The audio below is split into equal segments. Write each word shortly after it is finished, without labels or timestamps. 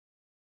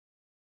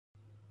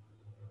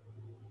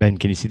Ben,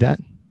 can you see that?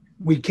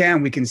 We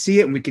can see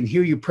it and we can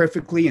hear you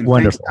perfectly. And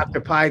Wonderful. thanks, Dr.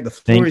 Pai. The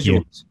floor Thank is you.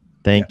 yours.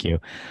 Thank you.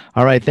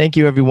 All right. Thank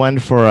you, everyone,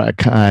 for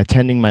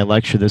attending my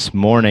lecture this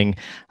morning.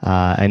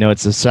 I know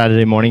it's a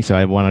Saturday morning, so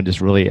I want to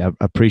just really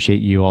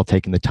appreciate you all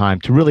taking the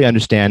time to really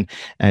understand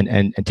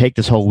and take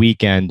this whole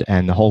weekend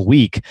and the whole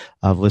week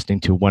of listening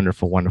to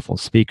wonderful, wonderful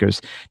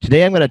speakers.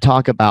 Today, I'm going to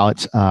talk about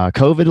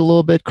COVID a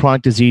little bit,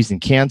 chronic disease and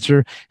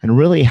cancer, and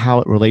really how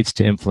it relates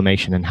to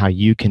inflammation and how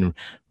you can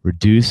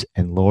reduce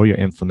and lower your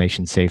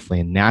inflammation safely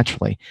and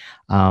naturally.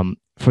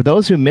 For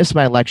those who missed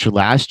my lecture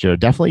last year,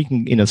 definitely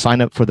you can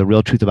sign up for The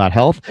Real Truth About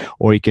Health,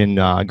 or you can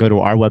go to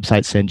our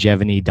website,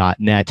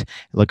 sanjevani.net,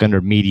 look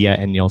under media,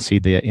 and you'll see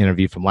the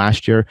interview from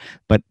last year.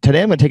 But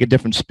today I'm going to take a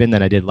different spin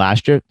than I did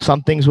last year.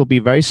 Some things will be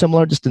very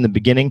similar just in the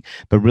beginning,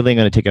 but really I'm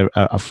going to take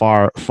a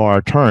far,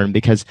 far turn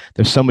because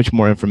there's so much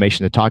more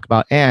information to talk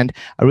about. And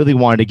I really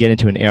wanted to get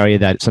into an area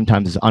that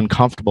sometimes is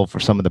uncomfortable for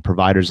some of the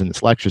providers in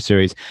this lecture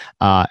series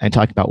and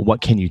talk about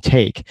what can you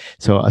take.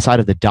 So aside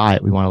of the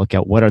diet, we want to look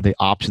at what are the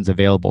options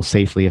available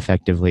safely,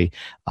 effectively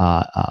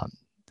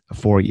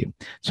for you.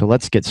 So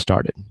let's get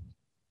started.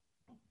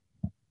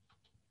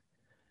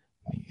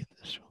 Let me get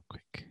this real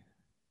quick.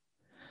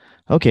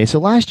 Okay, so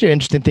last year,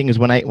 interesting thing is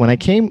when I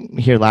came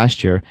here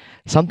last year,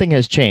 something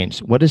has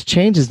changed. What has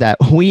changed is that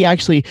we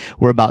actually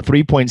were about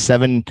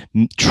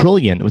 3.7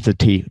 trillion with a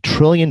T,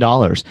 $trillion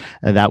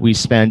that we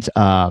spent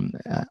on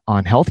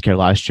healthcare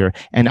last year,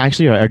 and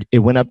actually it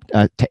went up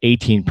to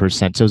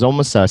 18%. So it was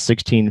almost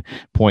 16.9%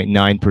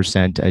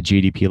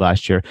 GDP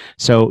last year.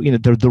 So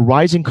the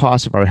rising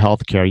cost of our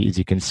healthcare, as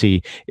you can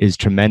see, is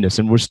tremendous,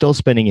 and we're still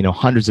spending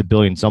hundreds of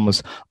billions,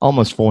 almost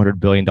 $400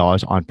 billion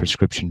on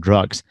prescription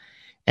drugs.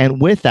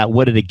 And with that,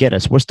 what did it get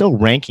us? We're still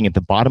ranking at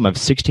the bottom of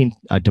 16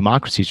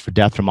 democracies for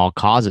death from all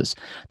causes.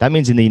 That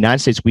means in the United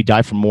States, we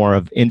die from more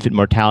of infant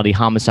mortality,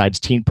 homicides,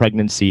 teen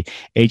pregnancy,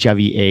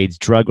 HIV/AIDS,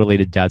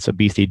 drug-related deaths,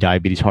 obesity,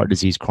 diabetes, heart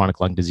disease, chronic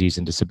lung disease,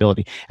 and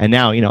disability. And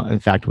now, in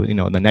fact, in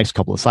the next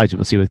couple of slides,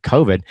 we'll see with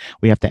COVID,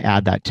 we have to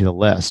add that to the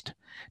list.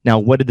 Now,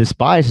 what did this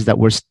buy us is that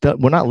we're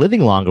not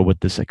living longer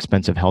with this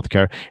expensive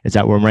healthcare, is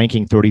that we're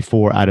ranking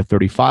 34 out of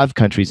 35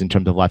 countries in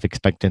terms of life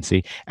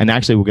expectancy. And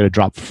actually, we're going to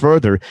drop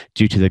further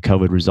due to the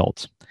COVID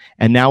results.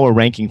 And now we're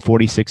ranking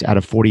 46 out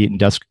of 48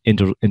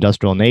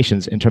 industrial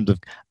nations in terms of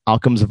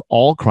outcomes of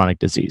all chronic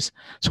disease.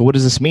 So what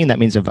does this mean? That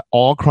means of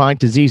all chronic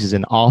diseases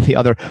in all the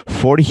other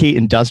 48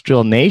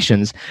 industrial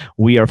nations,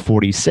 we are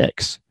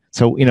 46.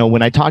 So,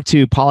 when I talk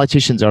to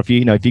politicians, or if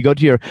you go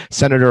to your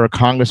senator or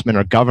congressman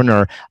or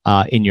governor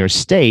in your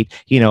state,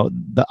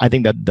 I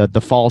think that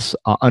the false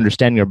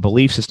understanding or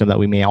belief system that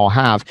we may all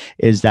have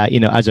is that,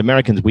 as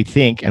Americans, we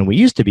think, and we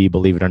used to be,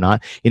 believe it or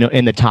not,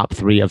 in the top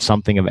 3 of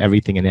something of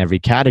everything in every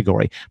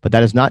category. But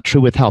that is not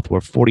true with health. We're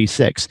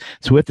 46.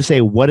 So we have to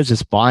say, what is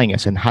this buying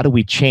us, and how do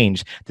we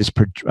change this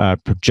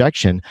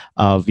projection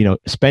of,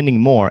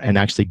 spending more and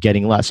actually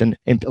getting less? And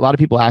a lot of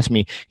people ask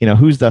me,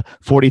 who's the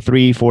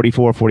 43,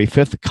 44,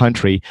 45th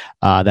country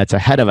that's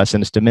ahead of us,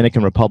 and it's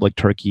Dominican Republic,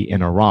 Turkey,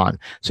 and Iran.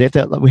 So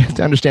we have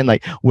to understand,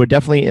 we're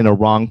definitely in a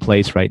wrong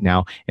place right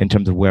now in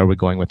terms of where we're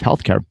going with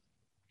healthcare.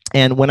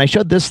 And when I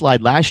showed this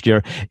slide last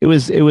year, it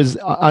was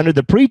under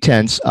the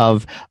pretense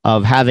of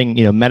having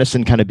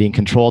medicine kind of being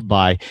controlled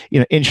by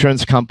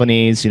insurance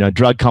companies,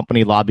 drug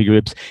company lobby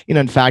groups.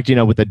 In fact,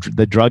 with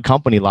the drug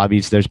company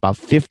lobbies, there's about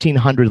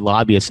 1,500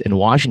 lobbyists in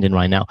Washington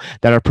right now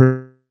that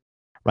are.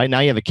 Right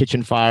now, you have a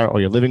kitchen fire, or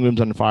your living room's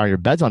on fire, your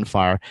bed's on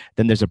fire,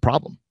 then there's a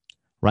problem,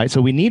 right?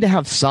 So we need to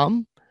have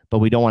some, but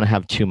we don't want to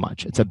have too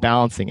much. It's a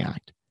balancing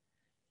act.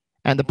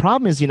 And the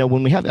problem is,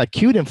 when we have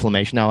acute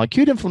inflammation, now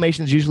acute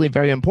inflammation is usually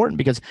very important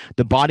because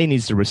the body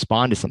needs to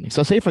respond to something.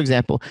 So say, for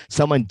example,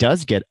 someone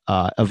does get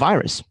a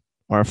virus,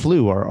 or a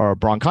flu, or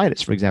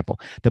bronchitis, for example.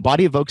 The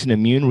body evokes an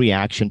immune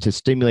reaction to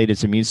stimulate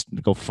its immune system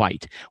to go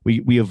fight.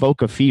 We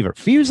evoke a fever.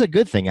 Fever is a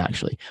good thing,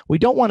 actually. We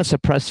don't want to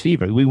suppress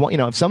fever. We want,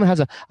 if someone has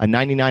a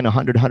 99,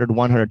 100, 101,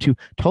 102,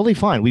 totally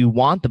fine. We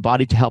want the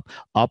body to help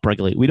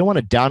upregulate. We don't want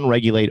to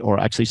downregulate or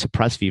actually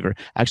suppress fever.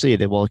 Actually,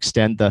 they will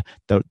extend the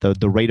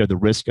rate or the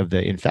risk of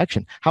the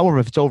infection. However,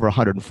 if it's over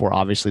 104,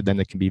 obviously, then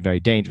it can be very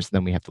dangerous.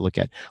 Then we have to look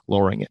at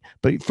lowering it.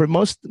 But for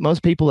most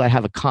people that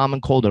have a common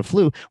cold or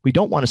flu, we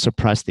don't want to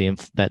suppress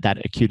that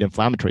acute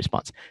inflammatory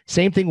response.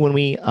 Same thing when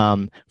we,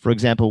 for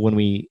example, when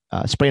we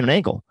sprain an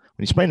ankle.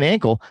 When you sprain an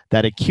ankle,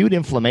 that acute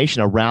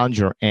inflammation around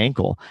your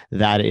ankle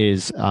that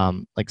is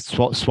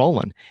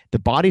swollen, the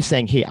body's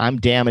saying, hey, I'm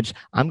damaged.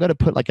 I'm going to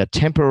put like a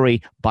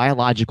temporary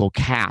biological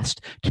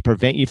cast to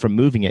prevent you from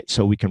moving it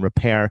so we can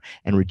repair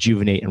and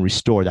rejuvenate and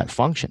restore that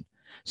function.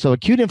 So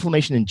acute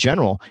inflammation in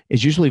general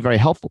is usually very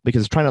helpful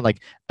because it's trying to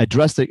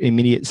address the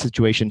immediate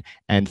situation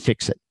and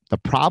fix it. The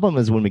problem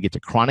is when we get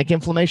to chronic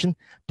inflammation,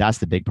 that's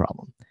the big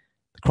problem.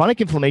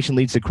 Chronic inflammation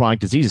leads to chronic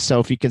diseases. So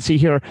if you can see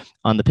here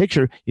on the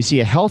picture, you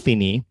see a healthy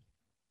knee.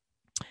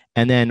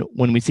 And then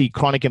when we see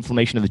chronic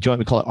inflammation of the joint,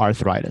 we call it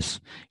arthritis.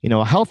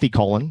 A healthy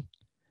colon,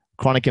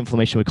 chronic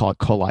inflammation, we call it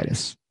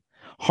colitis.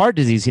 Heart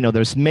disease,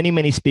 there's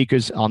many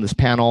speakers on this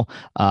panel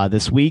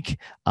this week.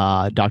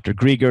 Dr.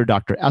 Grieger,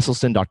 Dr.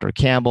 Esselstyn, Dr.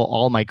 Campbell,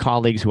 all my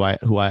colleagues who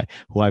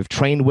I've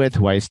trained with,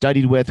 who I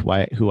studied with,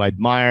 who I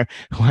admire,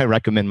 who I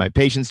recommend my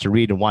patients to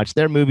read and watch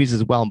their movies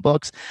as well and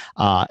books,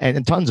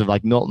 and tons of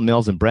like Milton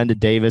Mills and Brenda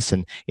Davis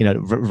and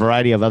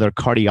variety of other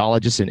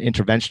cardiologists and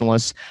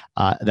interventionalists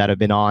that have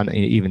been on,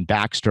 even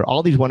Baxter,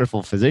 all these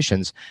wonderful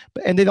physicians,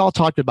 and they've all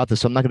talked about this.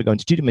 So I'm not going to go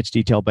into too much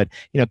detail, but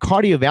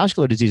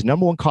cardiovascular disease,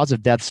 number one cause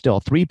of death still.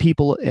 3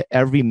 people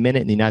every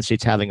minute in the United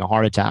States having a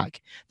heart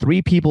attack.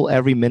 3 people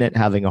every minute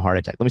having a heart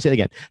attack. Let me say it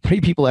again. 3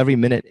 people every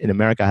minute in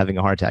America having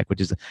a heart attack, which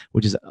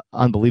is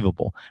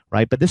unbelievable,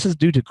 right? But this is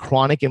due to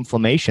chronic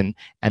inflammation,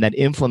 and that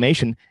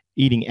inflammation,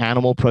 eating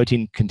animal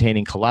protein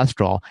containing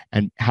cholesterol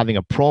and having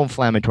a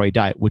pro-inflammatory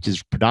diet, which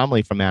is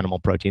predominantly from animal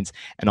proteins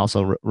and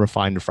also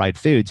refined and fried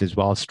foods, as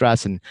well as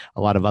stress and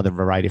a lot of other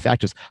variety of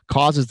factors,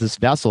 causes these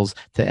vessels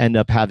to end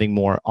up having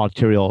more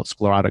arterial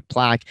sclerotic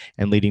plaque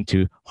and leading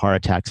to heart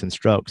attacks and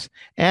strokes.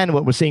 And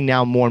what we're seeing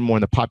now more and more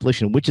in the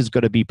population, which is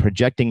going to be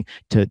projecting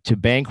to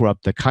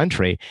bankrupt the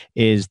country,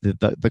 is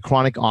the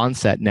chronic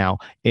onset now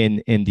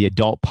in the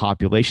adult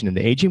population, in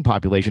the aging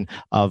population,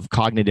 of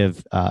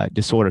cognitive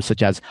disorders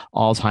such as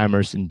Alzheimer's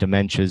and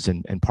dementias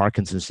and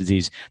Parkinson's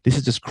disease. This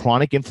is just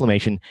chronic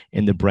inflammation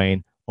in the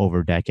brain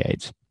over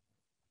decades.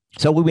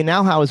 So what we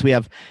now have is we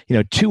have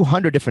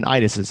 200 different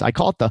itises. I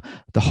call it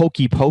the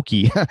hokey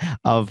pokey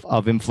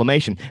of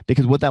inflammation,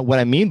 because what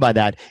I mean by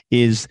that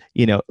is,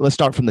 let's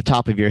start from the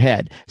top of your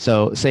head.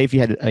 So say if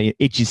you had an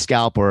itchy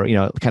scalp or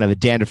kind of a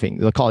dandruffing,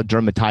 they'll call it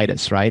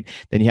dermatitis, right?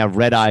 Then you have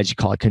red eyes, you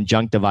call it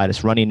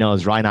conjunctivitis. Runny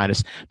nose,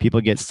 rhinitis. People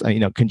get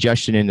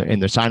congestion in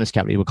their sinus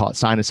cavity, we call it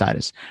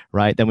sinusitis,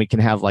 right? Then we can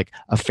have like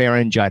a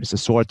pharyngitis, a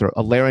sore throat,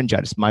 a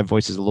laryngitis. My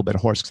voice is a little bit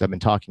hoarse because I've been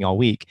talking all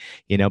week.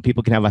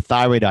 People can have a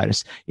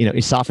thyroiditis,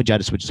 esophagitis,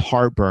 which is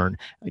heartburn,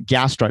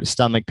 gastritis,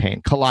 stomach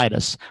pain,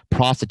 colitis,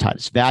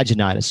 prostatitis,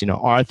 vaginitis,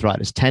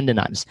 arthritis,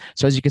 tendinitis.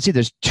 So as you can see,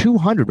 there's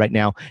 200 right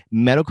now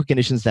medical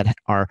conditions that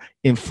are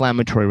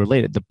inflammatory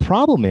related. The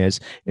problem is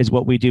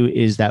what we do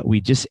is that we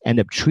just end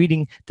up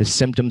treating the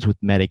symptoms with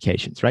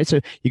medications, right?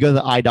 So you go to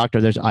the eye doctor,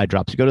 there's eye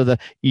drops. You go to the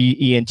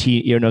ENT,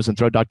 ear, nose, and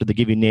throat doctor, they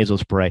give you nasal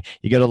spray.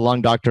 You go to the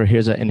lung doctor,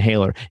 here's an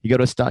inhaler. You go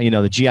to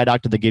the GI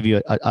doctor, they give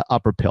you a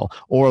upper pill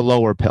or a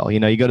lower pill. You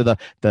go to the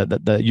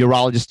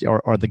urologist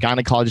or the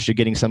gynecologist, you're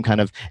getting some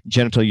kind of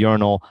genital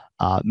urinal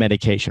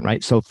medication,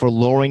 right? So for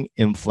lowering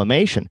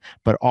inflammation.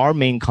 But our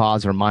main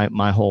cause, or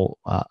my whole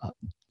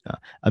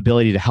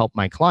ability to help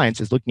my clients,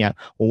 is looking at,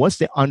 well, what's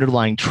the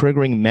underlying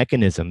triggering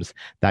mechanisms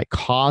that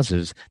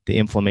causes the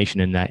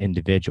inflammation in that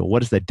individual?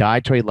 What is the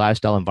dietary,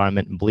 lifestyle,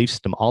 environment, and belief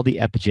system, all the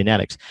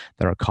epigenetics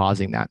that are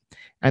causing that?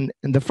 And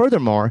the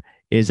furthermore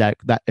is that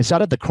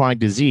aside of the chronic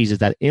disease, is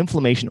that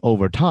inflammation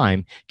over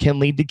time can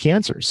lead to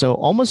cancer. So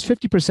almost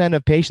 50%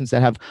 of patients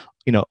that have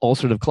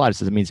ulcerative colitis,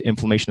 that means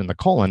inflammation in the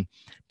colon,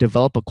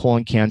 develop a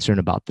colon cancer in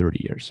about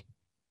 30 years.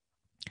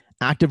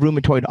 Active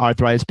rheumatoid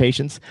arthritis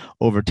patients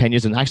over 10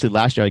 years, and actually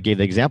last year I gave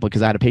the example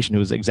because I had a patient who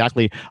was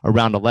exactly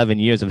around 11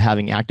 years of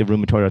having active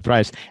rheumatoid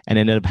arthritis and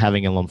ended up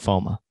having a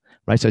lymphoma.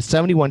 Right? So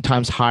 71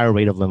 times higher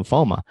rate of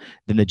lymphoma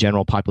than the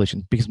general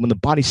population, because when the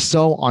body's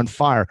so on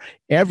fire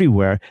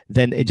everywhere,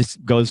 then it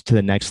just goes to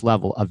the next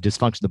level of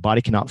dysfunction. The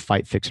body cannot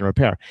fight, fix, and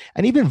repair.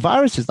 And even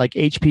viruses like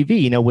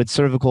HPV, with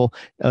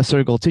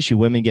cervical tissue,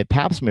 women get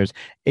pap smears.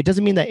 It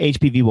doesn't mean that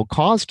HPV will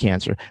cause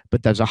cancer,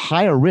 but there's a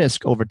higher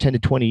risk over 10 to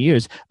 20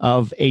 years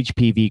of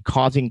HPV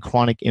causing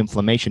chronic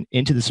inflammation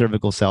into the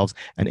cervical cells.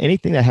 And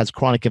anything that has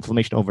chronic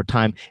inflammation over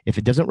time, if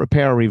it doesn't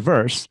repair or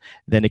reverse,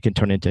 then it can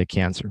turn into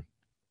cancer.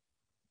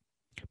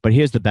 But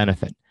here's the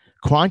benefit.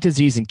 Chronic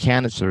disease and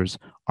cancers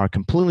are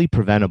completely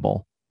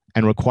preventable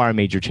and require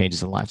major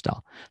changes in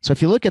lifestyle. So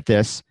if you look at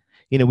this,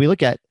 we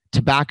look at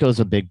tobacco is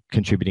a big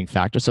contributing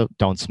factor, so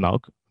don't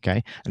smoke.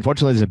 Okay.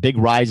 Unfortunately, there's a big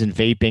rise in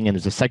vaping, and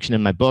there's a section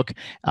in my book,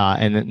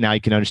 and now you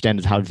can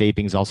understand how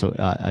vaping is also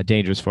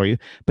dangerous for you.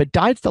 But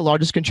diet's the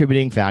largest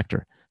contributing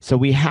factor. So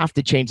we have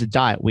to change the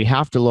diet. We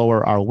have to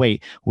lower our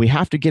weight. We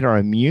have to get our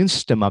immune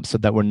system up so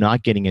that we're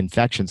not getting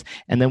infections.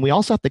 And then we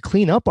also have to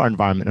clean up our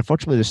environment.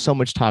 Unfortunately, there's so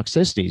much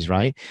toxicities,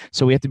 right?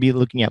 So we have to be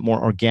looking at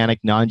more organic,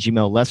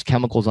 non-GMO, less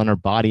chemicals on our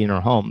body and our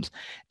homes.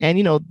 And,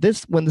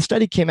 when the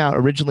study came out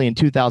originally in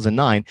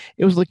 2009,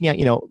 it was looking at,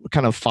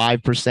 kind of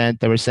 5%.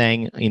 They were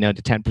saying, to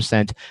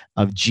 10%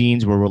 of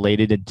genes were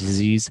related to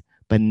disease.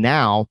 But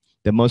now,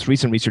 the most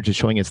recent research is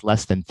showing it's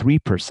less than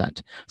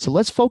 3%. So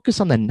let's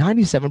focus on the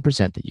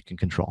 97% that you can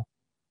control.